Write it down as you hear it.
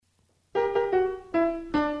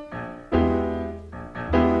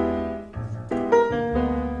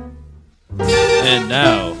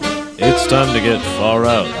Now, it's time to get far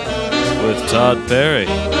out with Todd Perry.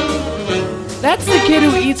 That's the kid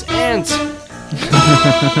who eats ants.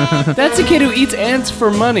 That's the kid who eats ants for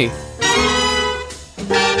money.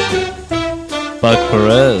 Buck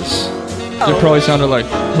Perez. It probably sounded like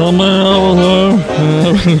in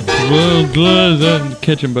the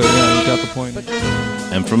kitchen, but yeah, you got the point.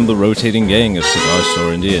 And from the rotating gang of Cigar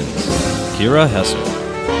Store Indians, Kira Hesser.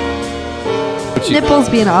 Nipples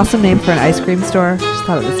be an awesome name for an ice cream store. Just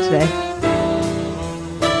thought of this today.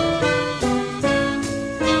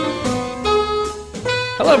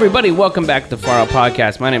 Hello, everybody. Welcome back to the Far Out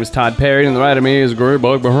Podcast. My name is Todd Perry, and the right of me is Gray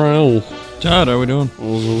Bug Burrell. Todd, how we doing? Saying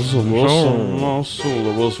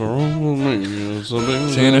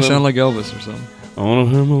I sound like Elvis or something. I want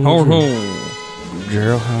to hear my Ho ho.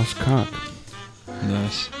 Jailhouse Cock.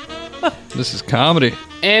 Nice. This is comedy.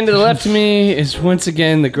 And to the left of me is once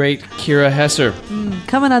again the great Kira Hesser.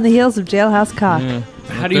 Coming on the heels of Jailhouse Cock. Yeah.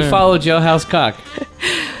 How do you follow Jailhouse Cock?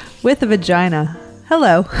 With a vagina.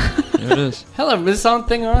 Hello. There it is. Hello, is this on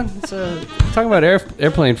thing on? It's talking about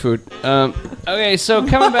airplane food. Okay, so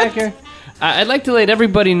coming back here, I'd like to let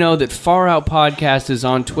everybody know that Far Out Podcast is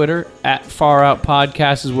on Twitter. At Far Out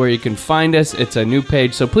Podcast is where you can find us. It's a new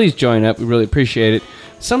page, so please join up. We really appreciate it.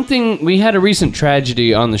 We had a recent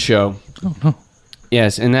tragedy on the show. Oh, no.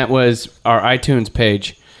 Yes, and that was our iTunes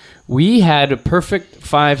page. We had a perfect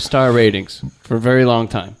 5-star ratings for a very long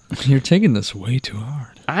time. You're taking this way too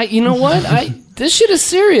hard. You know what? This shit is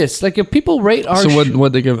serious. Like, if people rate our So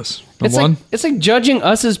what'd they give us? A it's 1? like it's like judging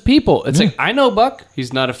us as people. It's like, I know Buck.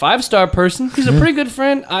 He's not a 5-star person. He's a pretty good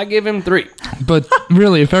friend. I give him 3. But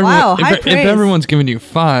really, if everyone, Wow, high if praise. everyone's giving you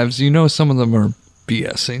 5s, you know some of them are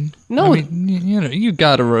BSing. No. I mean, you know, you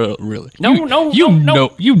gotta really. No. You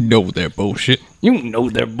know they're bullshit. You know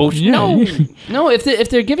they're bullshit. Yeah. No. If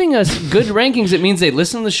they're giving us good rankings, it means they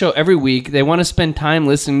listen to the show every week. They want to spend time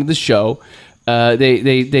listening to the show.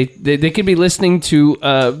 They could be listening to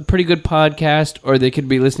a pretty good podcast, or they could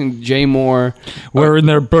be listening to Jay Moore Wearing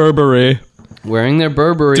their Burberry. wearing their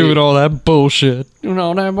Burberry. Doing all that bullshit. Doing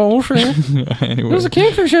all that bullshit. Anyway. There's a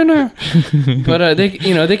kingfisher in there. But they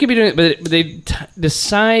could be doing it. But they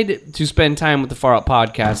decide to spend time with the Far Out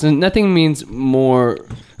Podcast, and nothing means more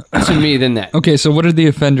to me than that. Okay, so what did the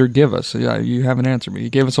offender give us? Yeah, you haven't answered me. You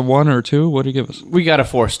gave us a 1 or a 2? What did he give us? We got a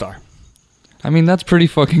 4-star. I mean, that's pretty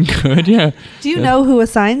fucking good, yeah. Do you know who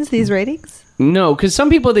assigns these ratings? No, because some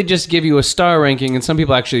people, they just give you a star ranking, and some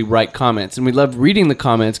people actually write comments. And we love reading the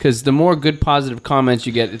comments, because the more good, positive comments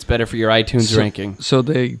you get, it's better for your iTunes ranking. So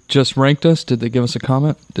they just ranked us? Did they give us a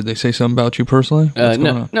comment? Did they say something about you personally?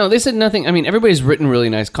 No, they said nothing. I mean, everybody's written really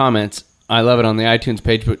nice comments. I love it on the iTunes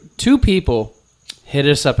page. But 2 people hit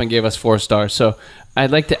us up and gave us 4 stars. So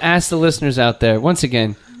I'd like to ask the listeners out there, once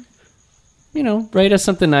again, rate us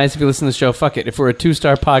something nice if you listen to the show. Fuck it. If we're a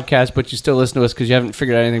 2-star podcast, but you still listen to us because you haven't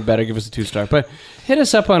figured out anything better, give us a 2-star. But hit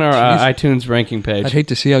us up on our iTunes ranking page. I'd hate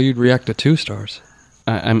to see how you'd react to 2 stars.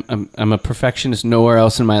 I'm a perfectionist nowhere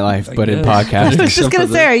else in my life but in I podcasting. was just going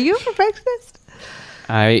to say, are you a perfectionist?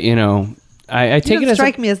 I take You it don't as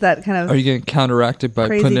strike me as that kind of... Are you getting counteracted by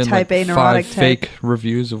Crazy putting in type A, 5 neurotic type. fake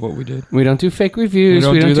reviews of what we did? we don't do fake reviews.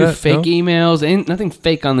 We don't do that? fake No? emails. Ain't nothing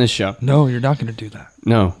fake on this show. No, you're not going to do that.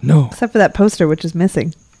 No. Except for that poster, which is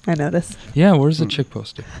missing, I noticed. Yeah, where's the chick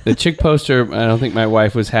poster? The chick poster, I don't think my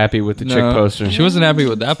wife was happy with the chick poster. She wasn't happy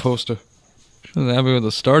with that poster. She wasn't happy with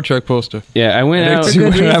the Star Trek poster. Yeah, I went out. She good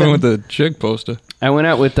wasn't happy reason. with the chick poster. I went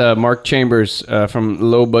out with Mark Chambers from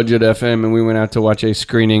Low Budget FM, and we went out to watch a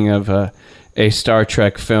screening of a Star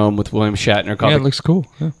Trek film with William Shatner called Yeah, it looks cool.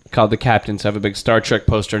 Yeah. called The Captains. I have a big Star Trek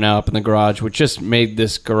poster now up in the garage, which just made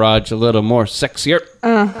this garage a little more sexier.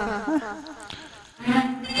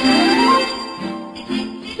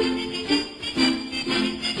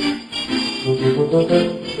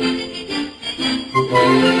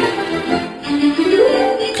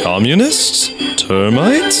 Communists?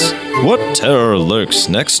 Termites? What terror lurks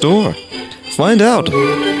next door? Find out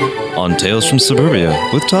on Tales from Suburbia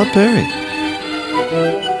with Todd Perry.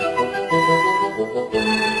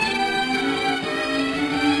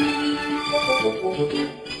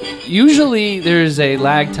 Usually there's a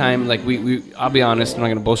lag time. Like I'll be honest, I'm not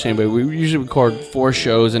gonna bullshit anybody. We usually record 4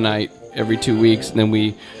 shows a night every 2 weeks, and then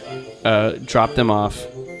we drop them off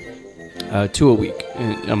 2 a week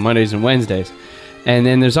on Mondays and Wednesdays. And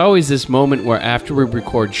then there's always this moment where after we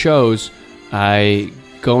record shows, I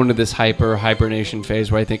go into this hibernation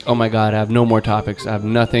phase where I think, oh my God, I have no more topics. I have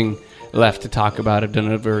nothing left to talk about. I've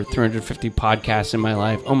done over 350 podcasts in my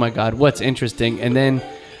life. Oh my God, what's interesting? And then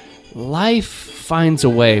life finds a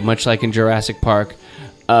way, much like in Jurassic Park,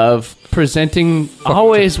 of presenting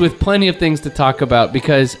always with plenty of things to talk about,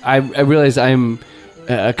 because I realize I'm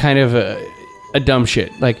kind of a dumb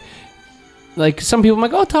shit. Like some people, I'm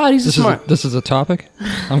like, oh, Todd, he's smart. This is a topic?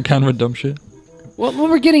 I'm kind of a dumb shit. Well,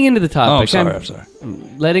 we're getting into the topic. I'm sorry.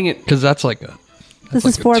 I'm letting it... Because that's like a... This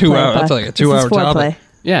is like foreplay. That's like a 2-hour topic.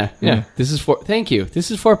 Yeah. This is thank you.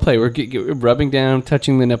 This is foreplay. We're rubbing down,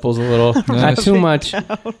 touching the nipples a little. Not too much.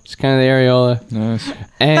 Just kind of the areola. Nice.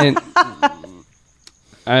 And,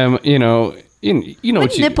 you know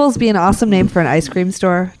what you... Nipples be an awesome name for an ice cream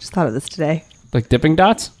store. Just thought of this today. Like dipping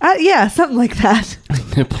dots? Yeah, something like that.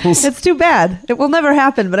 Nipples. It's too bad. It will never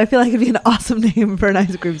happen, but I feel like it'd be an awesome name for an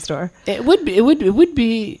ice cream store. It would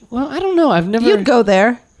be. Well, I don't know. I've never. You'd go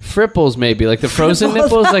there. Fripples, maybe like the frozen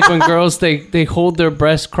nipples, like when girls they hold their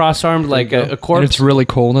breasts cross-armed like a corpse. And it's really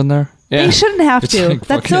cold in there. Yeah. They shouldn't have It's to. like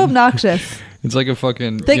That's so fucking- obnoxious. It's like a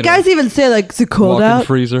fucking... The guys even say, like, is it cold walk-in out?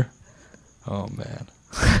 freezer. Oh, man.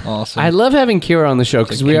 Awesome. I love having Kira on the show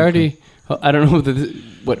because we King already. I don't know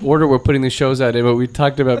what order we're putting the shows out in, but we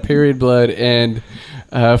talked about period blood and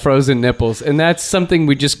frozen nipples, and that's something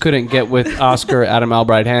we just couldn't get with Oscar Adam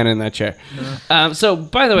Albright Hanna in that chair. So,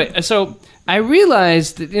 by the way, I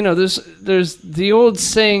realized that there's the old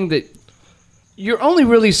saying that you're only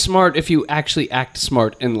really smart if you actually act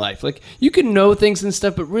smart in life. Like, you can know things and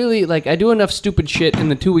stuff, but really, like, I do enough stupid shit in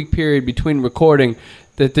the 2-week period between recording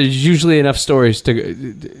that there's usually enough stories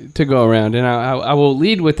to go around. And I will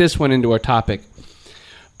lead with this one into our topic.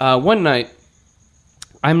 One night,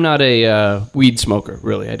 I'm not a weed smoker,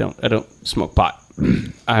 really. I don't smoke pot.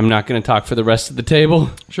 I'm not going to talk for the rest of the table.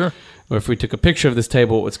 Sure. Or if we took a picture of this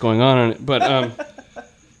table, what's going on it. But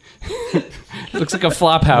it looks like a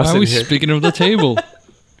flop house Why are in we here. speaking of the table?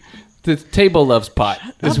 The table loves pot,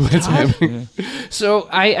 is what's happening. So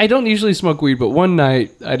I don't usually smoke weed, but one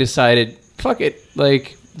night I decided, fuck it.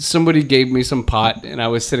 Like, somebody gave me some pot, and I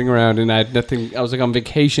was sitting around, and I had nothing. I was like on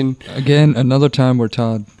vacation. Again, another time where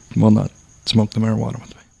Todd will not smoke the marijuana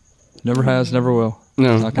with me. Never has, never will.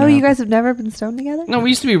 No. Not gonna Oh, you happen. guys have never been stoned together? No, we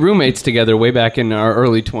used to be roommates together way back in our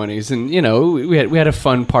early 20s, and we had a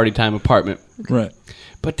fun party time apartment. Right.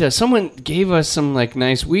 But someone gave us some like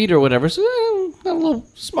nice weed or whatever, so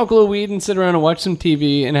smoke a little weed and sit around and watch some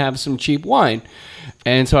TV and have some cheap wine.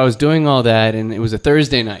 And so I was doing all that, and it was a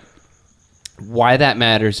Thursday night. Why that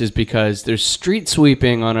matters is because there's street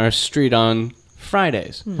sweeping on our street on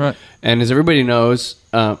Fridays. Right. And as everybody knows,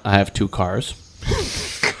 I have 2 cars.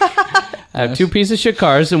 I have 2 piece of shit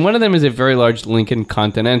cars, and one of them is a very large Lincoln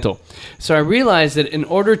Continental. So I realized that in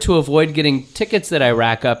order to avoid getting tickets that I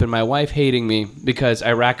rack up and my wife hating me because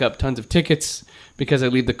I rack up tons of tickets because I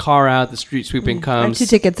leave the car out, the street sweeping I have comes. 2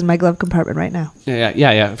 tickets in my glove compartment right now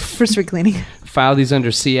Yeah. for street cleaning. File these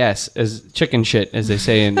under CS as chicken shit, as they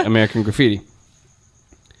say in American Graffiti.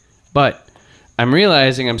 But I'm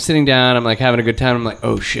realizing I'm sitting down, I'm like having a good time. I'm like,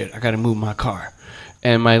 oh shit, I got to move my car.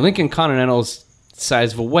 And my Lincoln Continental's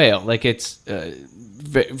size of a whale, like it's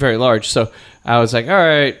very large. So I was like, all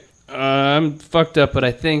right, I'm fucked up, but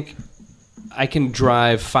I think I can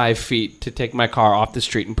drive 5 feet to take my car off the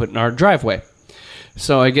street and put it in our driveway.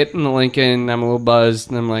 So I get in the Lincoln, I'm a little buzzed,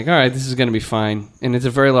 and I'm like, all right, this is going to be fine. And it's a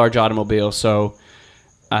very large automobile, so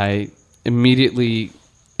I immediately,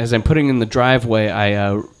 as I'm putting in the driveway,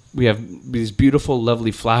 we have these beautiful,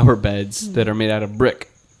 lovely flower beds that are made out of brick.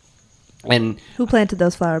 And Who planted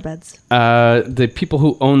those flower beds? the people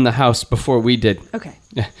who owned the house before we did. Okay.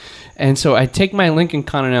 And so I take my Lincoln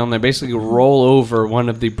Continental and I basically roll over one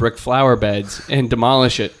of the brick flower beds and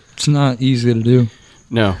demolish it. It's not easy to do.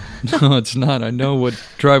 No. No, it's not. I know what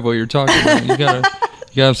driveway you're talking about. You gotta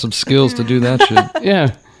have some skills to do that shit.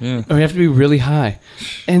 Yeah. Yeah. Or you have to be really high.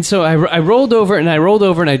 And so I rolled over and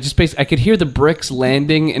I just basically, I could hear the bricks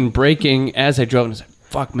landing and breaking as I drove. And I was like,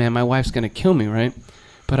 fuck, man, my wife's going to kill me, right?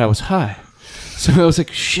 But I was high. So I was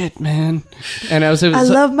like, shit, man. And I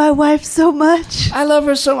love my wife so much. I love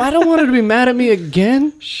her so I don't want her to be mad at me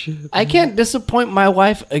again. Shit. I can't disappoint my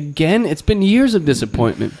wife again. It's been years of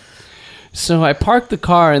disappointment. So I park the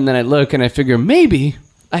car and then I look and I figure maybe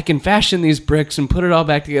I can fashion these bricks and put it all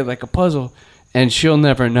back together like a puzzle and she'll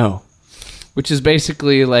never know. Which is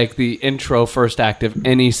basically like the intro first act of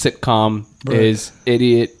any sitcom is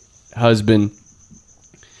idiot husband.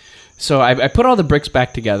 So I put all the bricks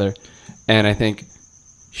back together and I think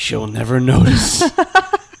she'll never notice.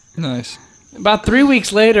 Nice. About 3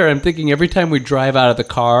 weeks later, I'm thinking every time we drive out of the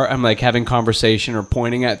car, I'm like having conversation or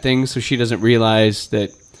pointing at things so she doesn't realize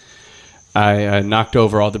that I knocked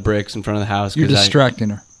over all the bricks in front of the house. You're distracting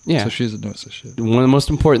her. Yeah. So she doesn't notice this shit. One of the most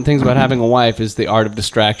important things about having a wife is the art of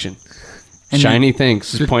distraction. And shiny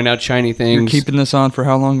things. Just point out shiny You're things. keeping this on for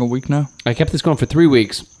how long? A week now? I kept this going for 3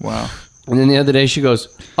 weeks. Wow. And then the other day she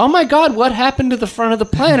goes, oh my God, what happened to the front of the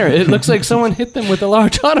planter? It looks like someone hit them with a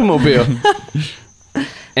large automobile.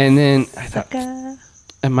 And then I thought,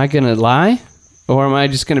 am I going to lie? Or am I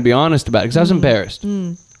just going to be honest about it? Because I was embarrassed.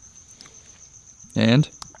 And?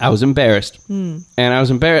 I was embarrassed. And I was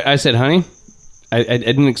embarrassed. I said, honey, I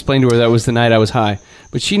didn't explain to her that was the night I was high.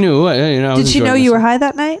 But she knew. I was Did she know you were high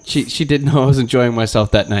that night? She did know I was enjoying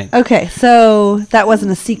myself that night. Okay, so that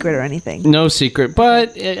wasn't a secret or anything. No secret.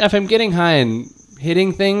 But if I'm getting high and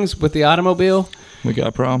hitting things with the automobile, We got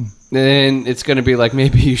a problem. then it's going to be like,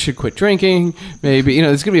 maybe you should quit drinking. Maybe,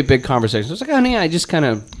 it's going to be a big conversation. So it's like, honey, I just kind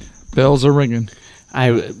of... Bells are ringing.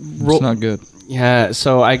 It's not good. Yeah,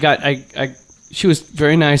 so she was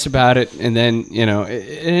very nice about it, and then,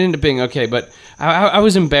 it ended up being okay, but I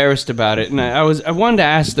was embarrassed about it, and I wanted to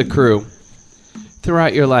ask the crew,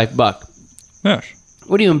 throughout your life, Buck, Yes.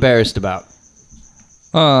 what are you embarrassed about?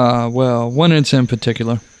 Well, one incident in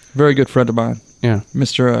particular. Very good friend of mine. Yeah.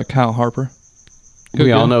 Mr. Kyle Harper.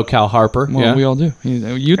 We all know Cal Harper. Well, yeah. we all do.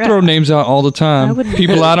 You throw names out all the time.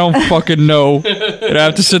 People I don't fucking know. And I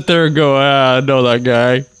have to sit there and go, I know that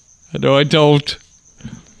guy. No, I don't.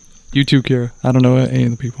 You too, Kira. I don't know any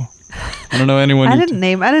of the people. I don't know anyone. I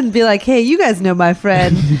didn't be like, hey, you guys know my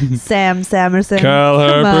friend Sam Samerson. Kyle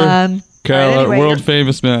Come Harper. on. Kyle, Anyway, world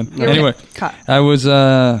famous man. Anyway, Cut. I was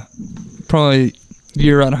probably a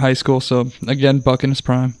year out of high school, so again, Buck in his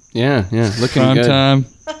prime. Yeah, looking Prime good. time.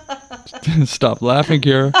 Stop laughing,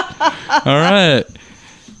 Kira. All right.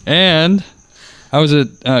 And I was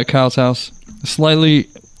at Kyle's house, slightly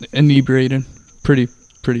inebriated, pretty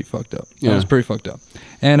fucked up. Yeah. I was pretty fucked up.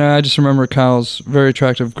 And I just remember Kyle's very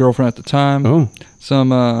attractive girlfriend at the time. Oh. Some,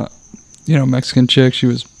 Mexican chick. She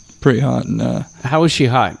was pretty hot. And How was she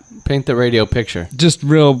hot? Paint the radio picture. just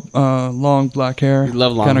real long black hair. You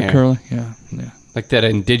love long Kind hair. of curly. Yeah. Like that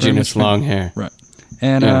indigenous Very much long hair. Right.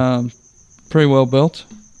 And Yeah. pretty well built.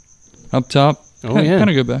 Up top. Oh, yeah. Kind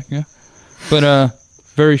of good back, yeah. But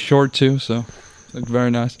very short, too, so looked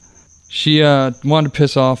very nice. She wanted to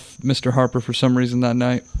piss off Mr. Harper for some reason that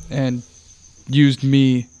night and used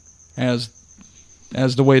me as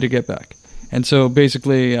the way to get back. And so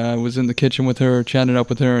basically I was in the kitchen with her, chatted up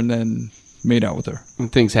with her, and then made out with her.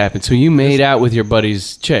 And things happen. So you made out with your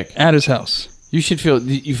buddy's chick. At his house. You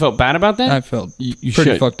felt bad about that? I felt you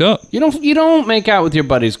pretty should. fucked up. You don't make out with your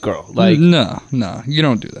buddy's girl. Like No, you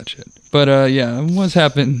don't do that shit. But it was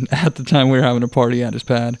happening at the time we were having a party at his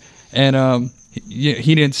pad, and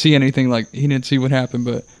he didn't see anything, like he didn't see what happened.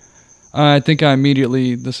 But I think I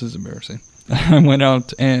immediately, this is embarrassing, I went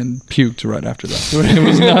out and puked right after that. It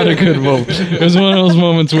was not a good moment. It was one of those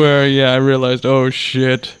moments where I realized, oh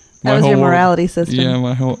shit. That was your morality system. Yeah,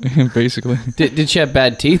 my whole basically. Did she have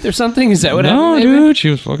bad teeth or something? Is that what happened? No, maybe? dude, she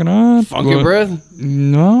was fucking hot. Funky breath?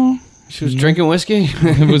 No. She was drinking whiskey?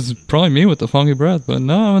 It was probably me with the funky breath, but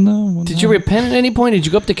no. Did you repent at any point? Did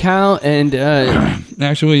you go up to Cal and...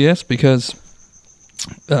 Actually, yes, because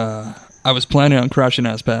I was planning on crashing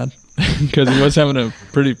at his pad because he was having a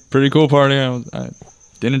pretty cool party. I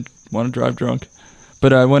didn't want to drive drunk,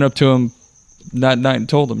 but I went up to him that night and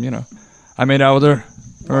told him, I made out with her.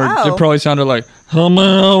 Or Wow. it probably sounded like, I made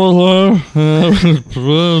out with her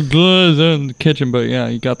in the kitchen, but yeah,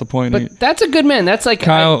 you got the point. But that's a good man. That's like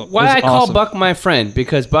Kyle why was I call awesome. Buck my friend,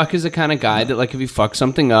 because Buck is the kind of guy that, like, if he fucks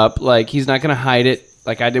something up, like, he's not going to hide it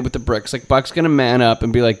like I did with the bricks. Like, Buck's going to man up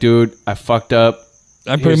and be like, dude, I fucked up.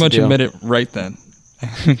 I Here's pretty the much deal. admit it right then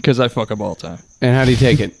because I fuck up all the time. And how do you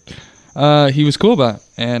take it? He was cool about it,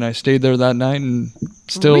 and I stayed there that night and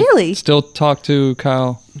Really? still talk to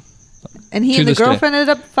Kyle. And he To and the this day. girlfriend ended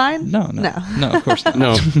up fine? No, of course not.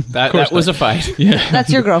 No, that was a fight. Yeah. That's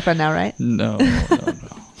your girlfriend now, right? No.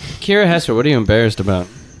 Kira Hesser, what are you embarrassed about?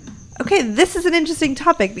 Okay, this is an interesting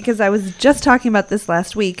topic because I was just talking about this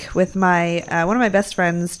last week with my one of my best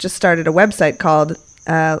friends. Just started a website called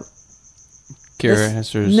Kira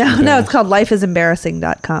Hesser's... No, it's called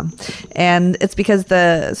lifeisembarrassing.com. And it's because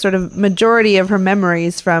the sort of majority of her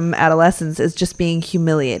memories from adolescence is just being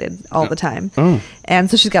humiliated all the time. Oh. And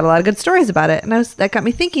so she's got a lot of good stories about it. And that got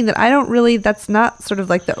me thinking that that's not sort of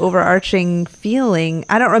like the overarching feeling.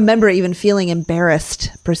 I don't remember even feeling embarrassed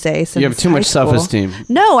per se. Since You have too high much school. self-esteem.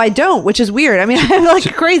 No, I don't, which is weird. I mean, I have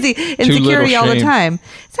like crazy insecurity all the shame. time.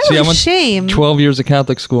 It's not See, I really went shame. 12 years of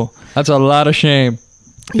Catholic school. That's a lot of shame.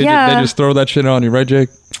 They Yeah. just throw that shit on you, right, Jake?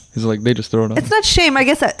 He's like, they just throw it on It's you. not shame. I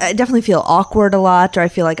guess I definitely feel awkward a lot, or I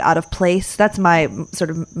feel like out of place. That's my sort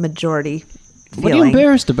of majority feeling. What are you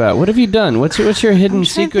embarrassed about? What have you done? What's your hidden I'm trying to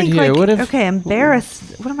secret think, here? like, What if... okay,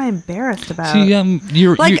 embarrassed. What am I embarrassed about? See,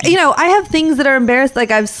 you're... I have things that are embarrassed.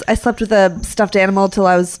 Like I slept with a stuffed animal till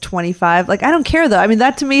I was 25. Like I don't care though. I mean,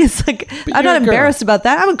 that to me is like But I'm you're not a girl. embarrassed about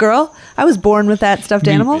that. I'm a girl. I was born with that stuffed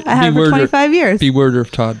animal. I had it for 25 years. Be weirder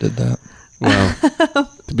if Todd did that. Well,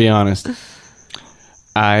 to be honest.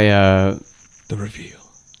 The reveal.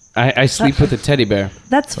 I sleep with a teddy bear.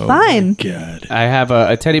 That's fine. God. I have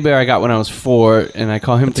a teddy bear I got when I was 4, and I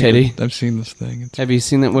call him Teddy. I've seen this thing. Have you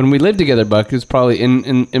seen that? When we lived together, Buck, it was probably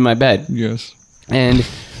in my bed. Yes. And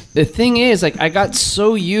the thing is, like, I got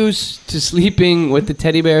so used to sleeping with the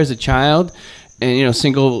teddy bear as a child, and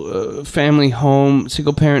single family home,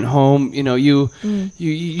 single parent home. You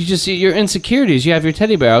just see your insecurities. You have your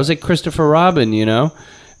teddy bear. I was like Christopher Robin,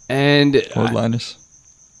 and Or Linus.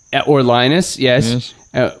 Or Linus, yes.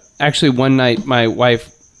 Actually, one night my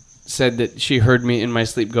wife said that she heard me in my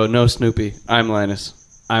sleep go, "No, Snoopy, I'm Linus.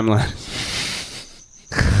 I'm Linus."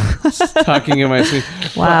 Talking in my sleep.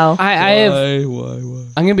 Wow. Why?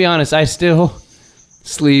 I'm gonna be honest. I still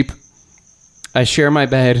sleep. I share my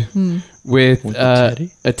bed with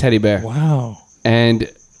a teddy bear. Wow.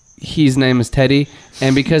 And his name is Teddy.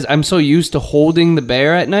 And because I'm so used to holding the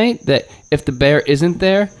bear at night, that if the bear isn't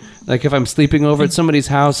there, like if I'm sleeping over at somebody's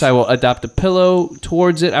house, I will adopt a pillow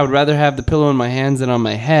towards it. I would rather have the pillow in my hands than on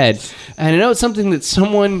my head. And I know it's something that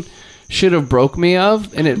someone should have broke me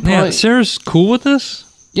of. And it probably, Sarah's cool with this?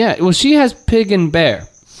 Yeah, well, she has pig and bear.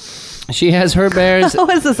 She has her bears.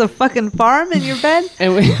 What is this, a fucking farm in your bed?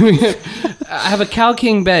 And I have a Cow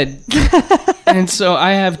King bed. And so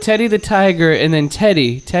I have Teddy the tiger, and then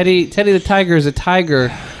Teddy the tiger is a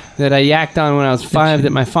tiger that I yacked on when I was 5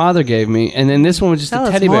 that my father gave me. And then this one was just Tell a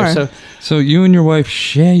us teddy bear. more. So you and your wife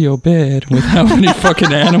share your bed with how many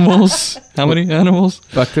fucking animals? How many animals?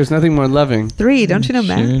 Buck, there's nothing more loving. 3, don't you know,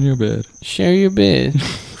 Matt? Sharing your bed. Share your bed.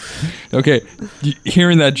 Okay,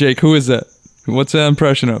 hearing that, Jake, who is that? What's that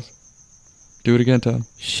impression of? Do it again, Tom.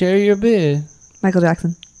 Share your bed. Michael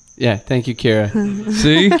Jackson. Yeah, thank you, Kira.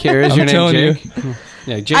 See? Kira's I'm your name, telling Jake? you.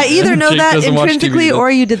 Yeah, Jake. I either know Jake that doesn't watch intrinsically, TV,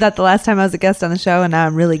 or you did that the last time I was a guest on the show, and now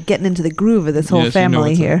I'm really getting into the groove of this whole Yes, you know family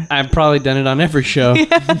what's here. I've probably done it on every show.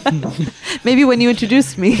 Maybe when you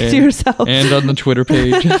introduced me to yourself. And on the Twitter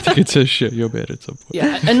page, I think it says share your bed at some point.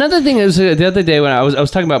 Yeah. Another thing is the other day when I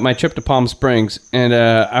was talking about my trip to Palm Springs, and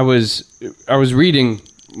I was reading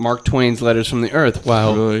Mark Twain's Letters from the Earth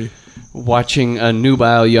while Really? watching a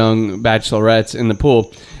nubile young bachelorettes in the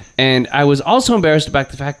pool. And I was also embarrassed about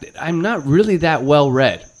the fact that I'm not really that well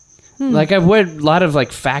read. Like, I've read a lot of,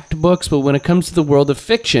 like, fact books, but when it comes to the world of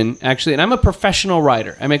fiction, actually, and I'm a professional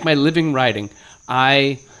writer. I make my living writing.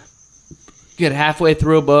 I get halfway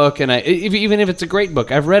through a book, and even if it's a great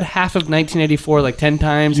book, I've read half of 1984 like 10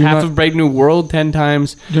 times, half of Brave New World 10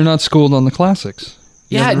 times. You're not schooled on the classics.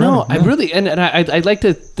 Yeah, no, I really, and I'd like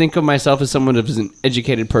to think of myself as someone who's an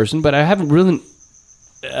educated person, but I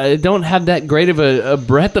don't have that great of a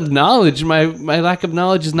breadth of knowledge. My lack of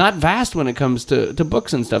knowledge is not vast when it comes to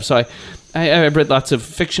books and stuff. So I've read lots of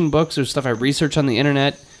fiction books. There's stuff I research on the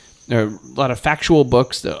internet. There are a lot of factual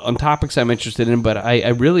books on topics I'm interested in, but I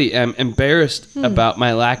really am embarrassed about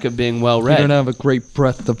my lack of being well read. You don't have a great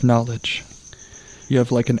breadth of knowledge. You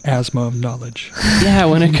have like an asthma of knowledge. Yeah,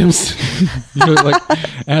 when it comes to... You're like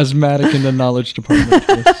asthmatic in the knowledge department.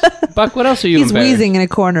 Yes. Buck, what else are you He's embarrassed? wheezing in a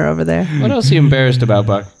corner over there. What else are you embarrassed about,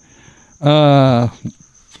 Buck?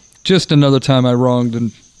 Just another time I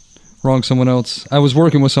wronged someone else. I was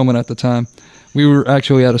working with someone at the time. We were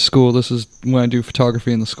actually at a school. This is when I do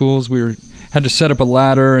photography in the schools. Had to set up a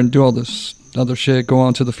ladder and do all this other shit, go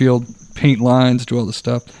onto the field, paint lines, do all this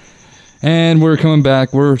stuff. And we're coming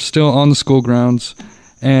back. We're still on the school grounds,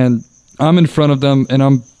 and I'm in front of them, and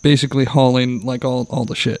I'm basically hauling like all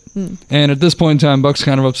the shit. And at this point in time, Buck's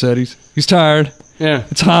kind of upset. He's tired. Yeah.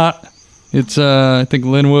 It's hot. It's I think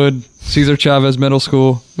Linwood, Cesar Chavez Middle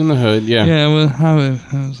School. In the hood, yeah. Yeah, it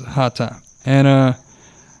was a hot time, and I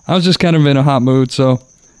was just kind of in a hot mood. So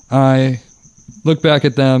I look back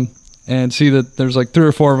at them and see that there's like 3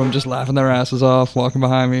 or 4 of them just laughing their asses off, walking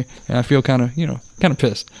behind me, and I feel kind of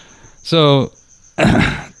pissed. So,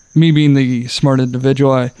 me being the smart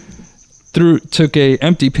individual, I took a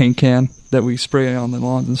empty paint can that we spray on the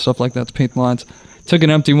lawns and stuff like that to paint the lines. Took an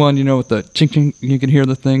empty one, with the ching, you can hear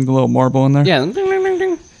the little marble in there. Yeah, ding, ding, ding,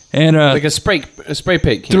 ding. And like a spray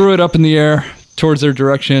paint can. Threw it up in the air towards their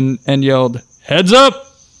direction and yelled, "Heads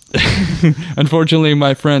up!" Unfortunately,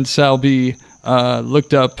 my friend Sal B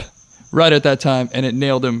looked up right at that time, and it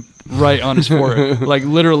nailed him right on his forehead. Like,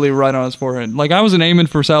 literally right on his forehead. Like, I wasn't aiming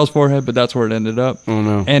for Sal's forehead, but that's where it ended up. Oh,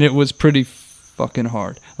 no. And it was pretty fucking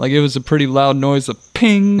hard. Like, it was a pretty loud noise, a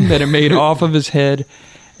ping that it made off of his head.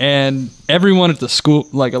 And everyone at the school,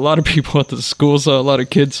 like, a lot of people at the school saw it, a lot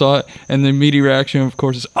of kids saw it. And the immediate reaction, of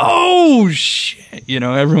course, is, "Oh, shit."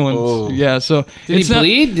 Everyone's, yeah, so. Did he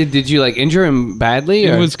bleed? Did you, like, injure him badly?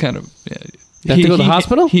 It or? was kind of, yeah. Did he have to go to the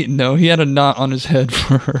hospital? No, he had a knot on his head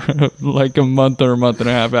for like a month or a month and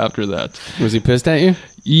a half after that. Was he pissed at you?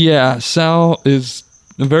 Yeah, Sal is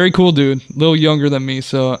a very cool dude, a little younger than me,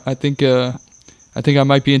 so I think I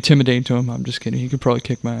might be intimidating to him. I'm just kidding. He could probably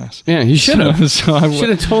kick my ass. Yeah, he should have. So I Should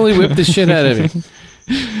have totally whipped the shit out of you.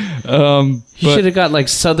 He should have got like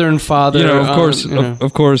Southern Father. You know, of course, you know.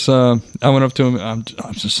 of course. I went up to him. I'm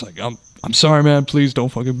just like, I'm sorry, man. Please don't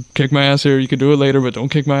fucking kick my ass here. You can do it later, but don't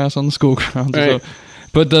kick my ass on the school grounds. Right. So,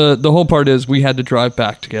 but the whole part is we had to drive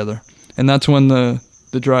back together, and that's when the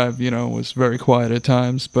drive, was very quiet at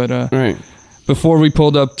times. But Right. before we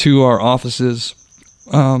pulled up to our offices,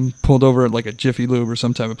 pulled over at like a Jiffy Lube or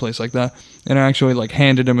some type of place like that, and I actually like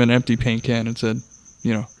handed him an empty paint can and said,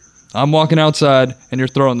 I'm walking outside and you're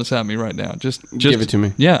throwing this at me right now. Just Give it to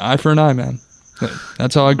me. Yeah, eye for an eye, man.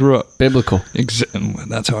 That's how I grew up. Biblical.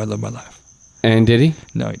 That's how I live my life. And did he?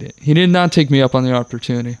 No, he did. He did not take me up on the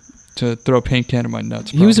opportunity to throw a paint can in my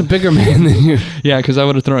nuts. He was a bigger man than you. Yeah, because I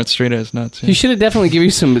would have thrown it straight at his nuts. Yeah. He should have definitely given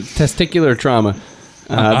you some testicular trauma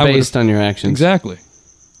based on your actions. Exactly.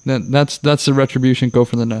 That's the retribution. Go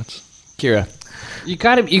for the nuts. Kira, you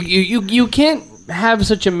gotta you can't have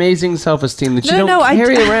such amazing self-esteem that you No, don't I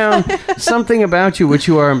carry d- around something about you which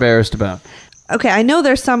you are embarrassed about. Okay, I know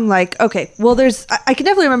there's some I can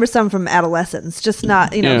definitely remember some from adolescence, just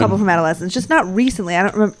not, Yeah. a couple from adolescence, just not recently. I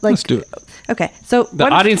don't remember, Let's do it. Okay, so The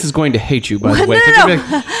audience is going to hate you, by the way. No. They're gonna be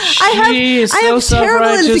like, I "She have is so terrible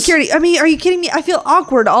self-righteous." insecurity. I mean, are you kidding me? I feel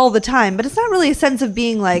awkward all the time, but it's not really a sense of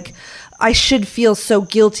being like, I should feel so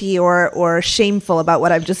guilty or shameful about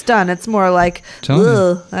what I've just done. It's more like, Telling you.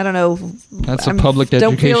 ugh, I don't know. That's a I'm- public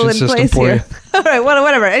don't feel education in system place for here. All right,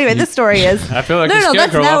 whatever. Anyway, this story is. I feel like no, a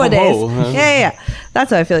that's scarecrow off a nowadays. pole. Yeah.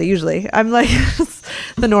 That's how I feel usually. I'm like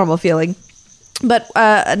the normal feeling. But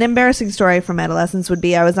an embarrassing story from adolescence would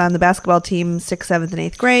be I was on the basketball team 6th, 7th, and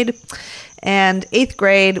 8th grade. And 8th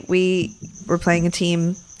grade, we were playing a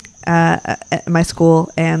team at my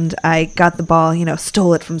school, and I got the ball,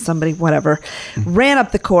 stole it from somebody, whatever. Ran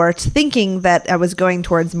up the court thinking that I was going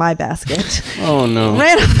towards my basket. Oh, no.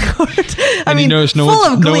 Ran up the court. I And you mean, notice no full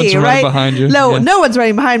one's- of no glee, one's running right? behind you. No, Yeah. no one's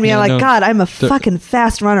running behind me. Yeah, I'm like, no. God, I'm a They're- fucking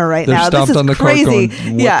fast runner right they're now. This stopped is on the court crazy. going,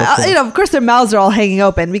 "What the Yeah, fuck?" of course their mouths are all hanging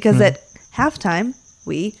open because at halftime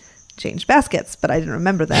we changed baskets, but I didn't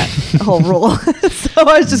remember that whole rule. So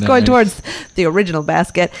I was just going Nice. towards the original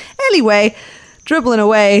basket. Anyway, dribbling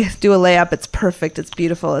away, do a layup. It's perfect. It's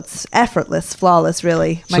beautiful. It's effortless, flawless,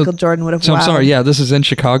 really. So- Michael Jordan would have So I'm wowed. sorry. Yeah, this is in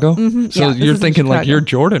Chicago. So Yeah, this you're is in thinking like Chicago. you're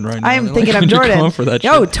Jordan right now. I am Like, thinking I'm you're Jordan. going for that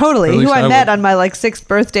Oh, shit. totally. Or at Who least I met would. on my 6th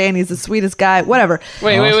birthday, and he's the sweetest guy. Whatever.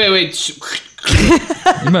 Wait.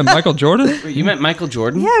 You met Michael Jordan? You met Michael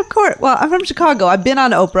Jordan? Yeah, of course. Well, I'm from Chicago. I've been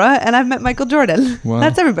on Oprah, and I've met Michael Jordan. Wow.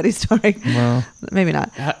 That's everybody's story. Wow. Maybe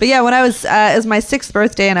not. But yeah, when I was, it was my 6th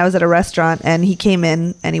birthday, and I was at a restaurant, and he came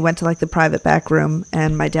in, and he went to like the private back room,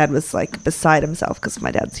 and my dad was like beside himself because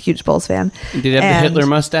my dad's a huge Bulls fan. Did he have the And- Hitler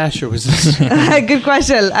mustache, or was this... Good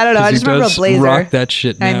question. I don't know. I 'Cause just he remember a does blazer. rock that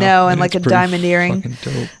shit now. I know, and like it's a pretty diamond earring. fucking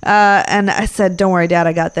dope. And I said, "Don't worry, Dad,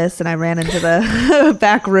 I got this." And I ran into the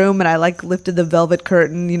back room, and I like lifted the velvet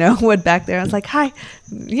curtain, went back there. I was like, "Hi,"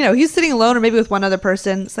 he's sitting alone, or maybe with one other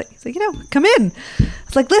person. It's like, he's like, "Come in."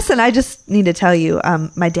 It's like, "Listen, I just need to tell you,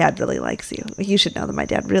 my dad really likes you. You should know that my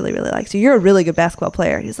dad really, really likes you. You're a really good basketball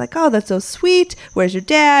player." He's like, "Oh, that's so sweet. Where's your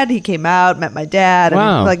dad?" He came out, met my dad,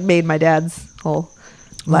 Wow. and like made my dad's whole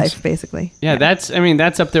life basically. Yeah, that's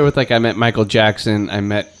up there with like I met Michael Jackson, I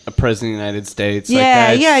met a president of the United States. Yeah,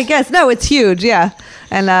 like, I guess. No, it's huge, yeah.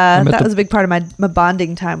 And met that the- was a big part of my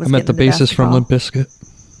bonding time. Was I met the getting into bassist from basketball. Limp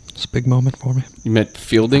Bizkit. It's a big moment for me. You met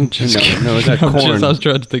Fielding? No, is that I Corn? was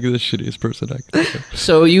trying to think of the shittiest person I could think of.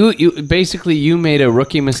 So you basically you made a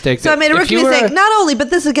rookie mistake. So I made a If rookie you were- mistake. Not only,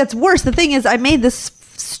 but this gets worse. The thing is, I made this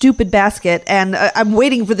stupid basket, and I'm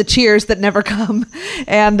waiting for the cheers that never come.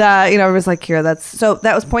 And I was like, "Here,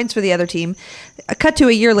 that was points for the other team." Cut to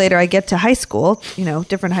a year later, I get to high school,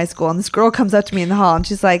 different high school, and this girl comes up to me in the hall, and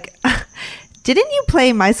she's like, "Didn't you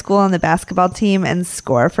play my school on the basketball team and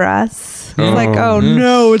score for us?" I was like, "Oh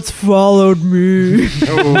no, it's followed me."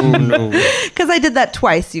 Oh no! Because I did that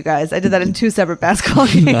twice, you guys. I did that in 2 separate basketball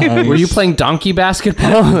games. Nice. Were you playing donkey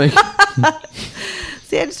basketball? Like,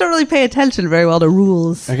 See, I just don't really pay attention very well to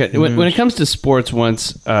rules. okay, when it comes to sports,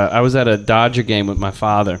 once I was at a Dodger game with my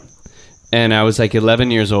father, and I was like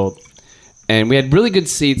 11 years old. And we had really good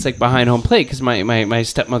seats, like behind home plate, because my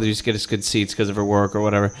stepmother used to get us good seats because of her work or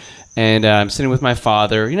whatever. And I'm sitting with my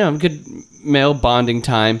father, good male bonding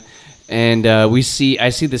time. And I see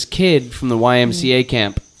this kid from the YMCA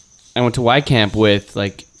camp. I went to Y camp with,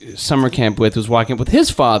 like summer camp with, who's walking up with his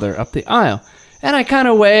father up the aisle. And I kind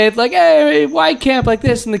of waved, like, "Hey, Y camp," like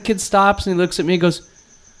this. And the kid stops and he looks at me and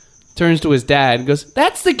turns to his dad and goes,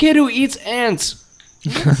 "That's the kid who eats ants."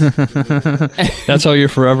 That's how you're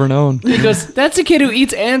forever known. He goes, "That's a kid who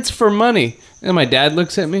eats ants for money." And my dad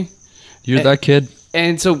looks at me. You're that kid.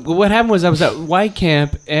 And so what happened was I was at White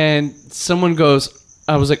Camp, and someone goes,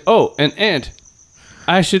 I was like, "Oh, an ant.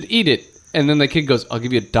 I should eat it." And then the kid goes, "I'll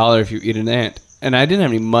give you $1 if you eat an ant." And I didn't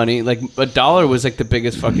have any money. Like, $1 was like the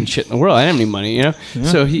biggest fucking shit in the world. I didn't have any money, you know? Yeah.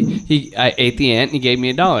 So I ate the ant, and he gave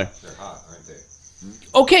me $1. They're hot, aren't they?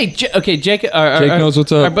 Okay, Jake. Jake knows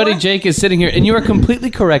what's up. Our buddy Jake is sitting here, and you are completely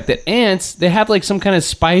correct that ants, they have like some kind of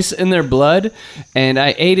spice in their blood, and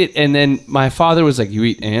I ate it, and then my father was like, "You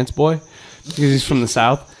eat ants, boy?" Because he's from the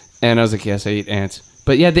South, and I was like, "Yes, I eat ants."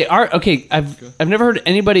 But yeah, they are okay. I've never heard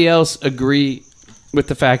anybody else agree with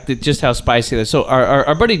the fact that just how spicy they are. So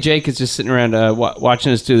our buddy Jake is just sitting around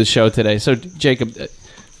watching us do the show today. So Jacob,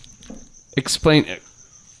 explain.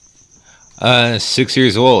 6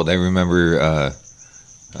 years old, I remember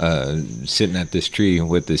sitting at this tree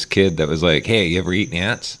with this kid that was like, "Hey, you ever eaten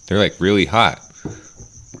ants? They're like really hot."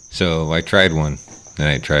 So I tried one, and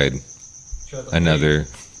I tried another.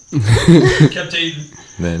 Kept eating.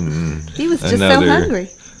 Then He was just another. so hungry.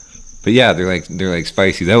 But yeah, they're like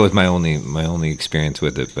spicy. That was my only experience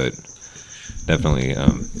with it, but definitely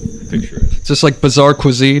picture it. It's just like bizarre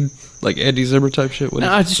cuisine, like Andy Zimmer type shit. No,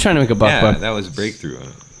 I was just trying to make a buck. Yeah, that was a breakthrough.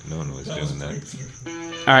 No one was doing that.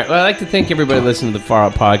 All right. Well, I'd like to thank everybody listening to the Far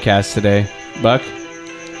Out Podcast today. Buck,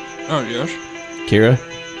 Oh yes. Kira,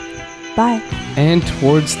 Bye. and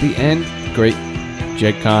towards the end, great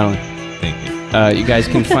Jake Connolly. Thank you. You guys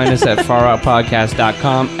can find us at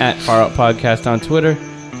faroutpodcast.com, at Far Out Podcast on Twitter,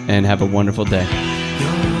 and have a wonderful day.